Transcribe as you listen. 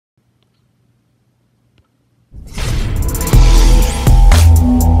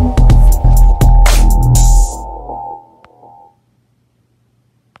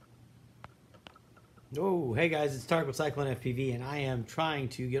Hey guys, it's Tarek with Cyclone FPV, and I am trying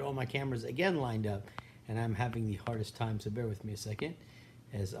to get all my cameras again lined up, and I'm having the hardest time, so bear with me a second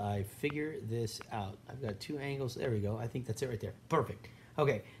as I figure this out. I've got two angles. There we go. I think that's it right there. Perfect.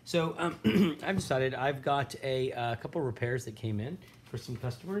 Okay, so I've decided I've got a couple repairs that came in for some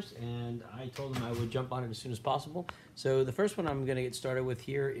customers, and I told them I would jump on it as soon as possible. So the first one I'm going to get started with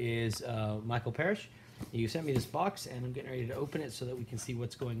here is Michael Parrish. You sent me this box, and I'm getting ready to open it so that we can see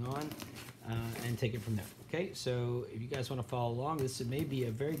what's going on and take it from there. Okay, so if you guys want to follow along, this may be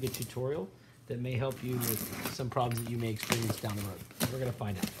a very good tutorial that may help you with some problems that you may experience down the road. We're going to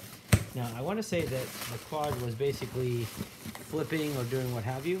find out. Now, I want to say that the quad was basically flipping or doing what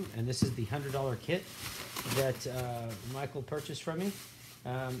have you, and this is the $100 kit that Michael purchased from me.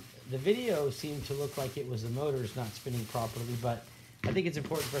 The video seemed to look like it was the motors not spinning properly, but I think it's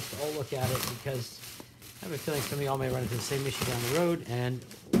important for us to all look at it because I have a feeling some of y'all may run into the same issue down the road, and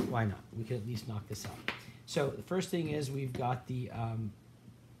why not? We could at least knock this out. So the first thing is we've got the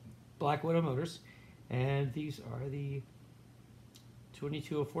Black Widow motors, and these are the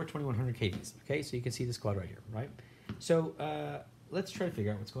 2204 2100 KVs. Okay, so you can see this quad right here, right? So let's try to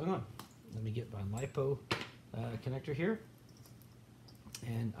figure out what's going on. Let me get my LiPo connector here,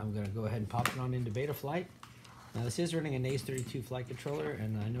 and I'm going to go ahead and pop it on into betaflight. Now this is running a NACE32 flight controller,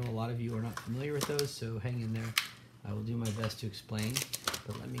 and I know a lot of you are not familiar with those, so hang in there. I will do my best to explain,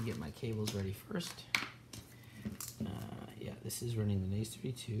 but let me get my cables ready first. Yeah, this is running the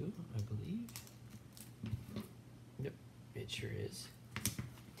NACE32, I believe. Yep, it sure is.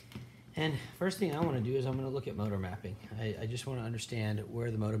 And first thing I want to do is I'm going to look at motor mapping. I just want to understand where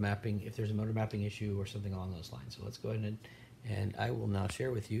the motor mapping, if there's a motor mapping issue or something along those lines. So let's go ahead and I will now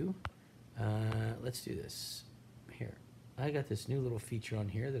share with you. Let's do this. Here, I got this new little feature on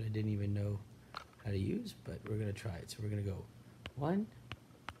here that I didn't even know how to use, but we're going to try it. So we're going to go 1,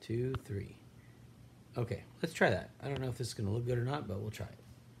 2, 3. Okay, let's try that. I don't know if this is going to look good or not, but we'll try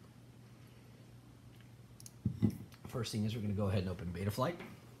it. First thing is we're going to go ahead and open betaflight.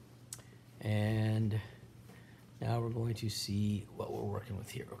 And now we're going to see what we're working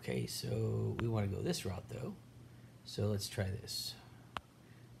with here. Okay, so we want to go this route though. So let's try this.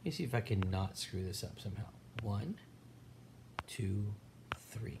 Let me see if I can not screw this up somehow. 1, 2,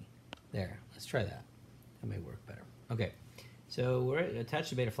 3. There, let's try that. That may work better. Okay, so we're attached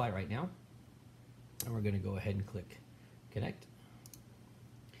to betaflight right now. And we're going to go ahead and click connect.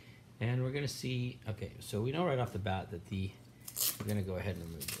 And we're going to see, okay, so we know right off the bat that we're going to go ahead and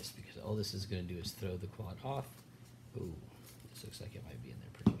remove this because all this is going to do is throw the quad off. Ooh, this looks like it might be in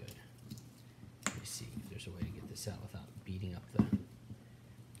there pretty good. Let me see if there's a way to get this out without beating up the...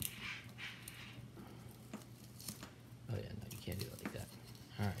 Oh yeah, no, you can't do it like that.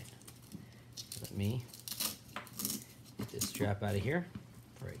 All right, let me get this strap out of here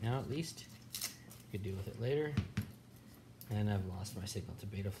for right now at least. Could deal with it later. And I've lost my signal to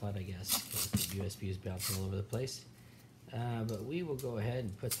betaflight, I guess, because the USB is bouncing all over the place. But we will go ahead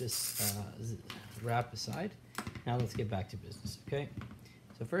and put this wrap aside. Now let's get back to business, okay?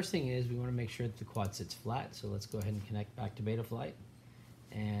 So first thing is we want to make sure that the quad sits flat. So let's go ahead and connect back to betaflight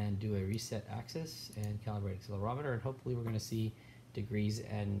and do a reset axis and calibrate accelerometer. And hopefully we're going to see degrees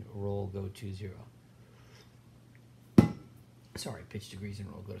and roll go to 0. Sorry, pitch degrees and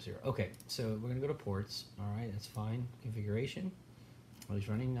roll go to 0. Okay, so we're going to go to ports. All right, that's fine. Configuration. I was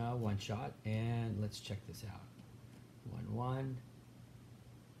running one shot, and let's check this out. 1, 1.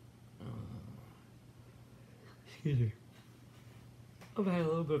 Excuse me. I've had a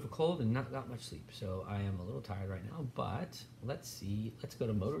little bit of a cold and not that much sleep, so I am a little tired right now, but let's see. Let's go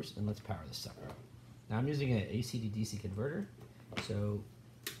to motors, and let's power this sucker up. Now, I'm using an AC to DC converter, so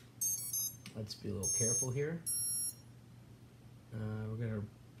let's be a little careful here. We're going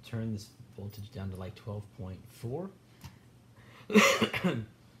to turn this voltage down to like 12.4.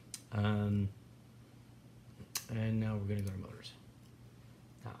 And now we're going to go to motors.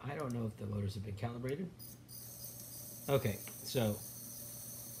 Now, I don't know if the motors have been calibrated. Okay, so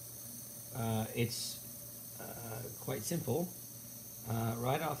it's quite simple.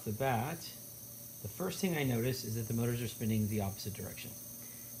 Right off the bat, the first thing I notice is that the motors are spinning the opposite direction.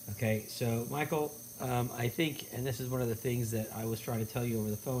 Okay, so Michael, I think, and this is one of the things that I was trying to tell you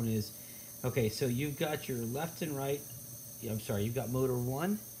over the phone is, okay, so you've got your left and right, you've got motor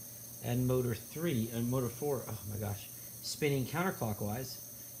 1 and motor 3 and motor 4, oh my gosh, spinning counterclockwise,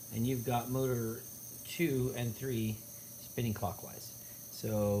 and you've got motor 2 and 3 spinning clockwise.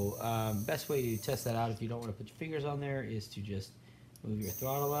 So best way to test that out if you don't want to put your fingers on there is to just move your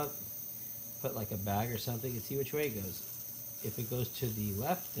throttle up, put like a bag or something and see which way it goes. If it goes to the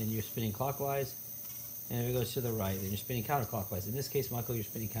left, then you're spinning clockwise, and if it goes to the right, then you're spinning counterclockwise. In this case, Michael, you're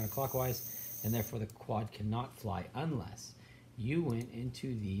spinning counterclockwise. and therefore the quad cannot fly unless you went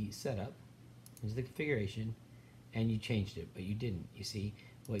into the setup, into the configuration, and you changed it, but you didn't. You see,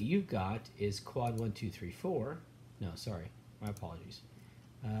 what you've got is quad 1, 2, 3, 4. No, sorry, my apologies.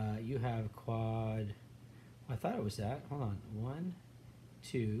 You have quad, I thought it was that. Hold on, 1,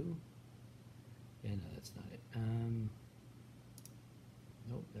 2. Yeah, no, that's not it.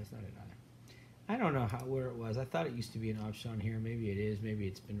 Nope, that's not it either. I don't know where it was. I thought it used to be an option on here. Maybe it is. Maybe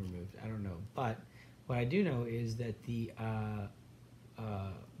it's been removed. I don't know. But what I do know is that the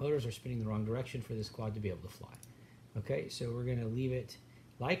motors are spinning the wrong direction for this quad to be able to fly. Okay, so we're going to leave it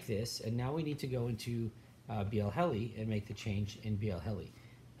like this, and now we need to go into BL Heli and make the change in BL Heli.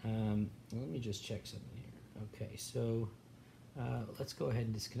 Let me just check something here. Okay, so let's go ahead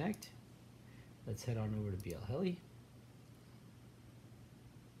and disconnect. Let's head on over to BL Heli.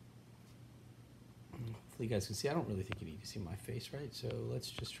 Hopefully you guys can see. I don't really think you need to see my face, right? So let's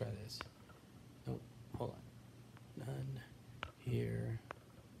just try this. Oh, hold on. None here.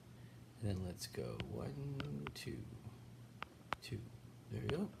 And then let's go 1, 2, 2. There we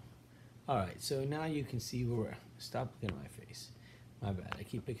go. All right, so now you can see where we're. Stop looking at my face. My bad. I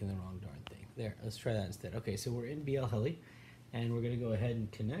keep picking the wrong darn thing. There, let's try that instead. Okay, so we're in BL Heli, and we're going to go ahead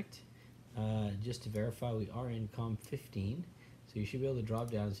and connect. Just to verify, we are in COM 15. So you should be able to drop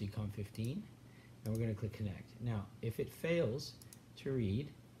down and see COM 15. And we're going to click connect. Now, if it fails to read,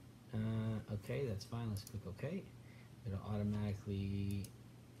 okay, that's fine. Let's click OK. It'll automatically,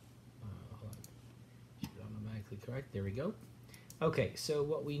 hold on, should automatically correct. There we go. Okay, so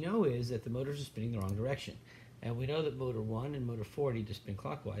what we know is that the motors are spinning the wrong direction. And we know that motor 1 and motor 4 need to spin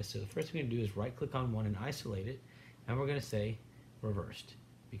clockwise. So the first thing we're going to do is right click on one and isolate it. And we're going to say reversed,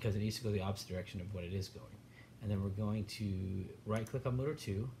 because it needs to go the opposite direction of what it is going. And then we're going to right click on motor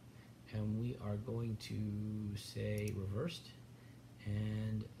 2. And we are going to say reversed,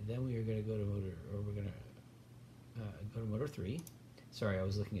 and then we are going to go to motor, or we're going to go to motor 3. Sorry, I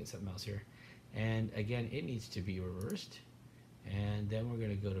was looking at something else here. And again, it needs to be reversed, and then we're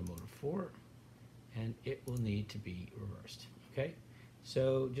going to go to motor 4, and it will need to be reversed. Okay,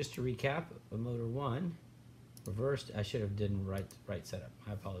 so just to recap, motor 1 reversed. I should have done right setup.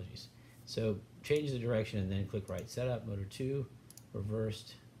 My apologies. So change the direction and then click right setup. Motor 2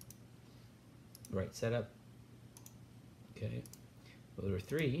 reversed. Right setup. Okay. Motor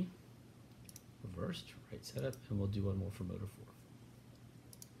 3 reversed, right setup, and we'll do one more for motor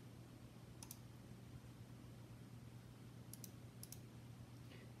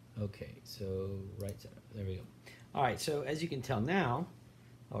 4. Okay, so right setup. There we go. All right, so as you can tell now,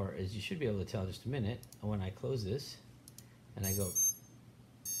 or as you should be able to tell in just a minute, when I close this and I go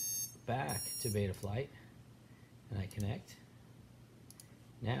back to Betaflight and I connect,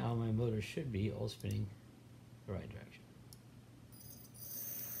 now my motor should be all spinning the right direction.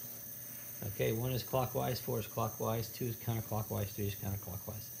 Okay, 1 is clockwise, 4 is clockwise, 2 is counterclockwise, 3 is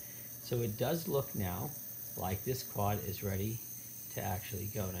counterclockwise. So it does look now like this quad is ready to actually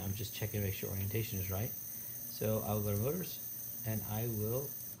go. Now I'm just checking to make sure orientation is right. So I will go to motors and I will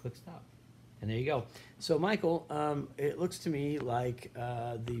click stop. And there you go. So Michael, it looks to me like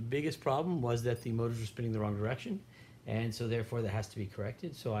the biggest problem was that the motors were spinning the wrong direction. And so therefore that has to be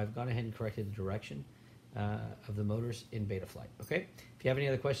corrected. So I've gone ahead and corrected the direction of the motors in Betaflight. Okay. If you have any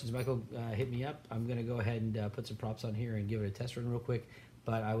other questions, Michael, hit me up. I'm going to go ahead and put some props on here and give it a test run real quick.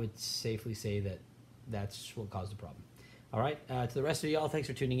 But I would safely say that that's what caused the problem. All right. To the rest of y'all, thanks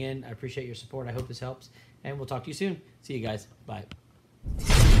for tuning in. I appreciate your support. I hope this helps. And we'll talk to you soon. See you guys. Bye.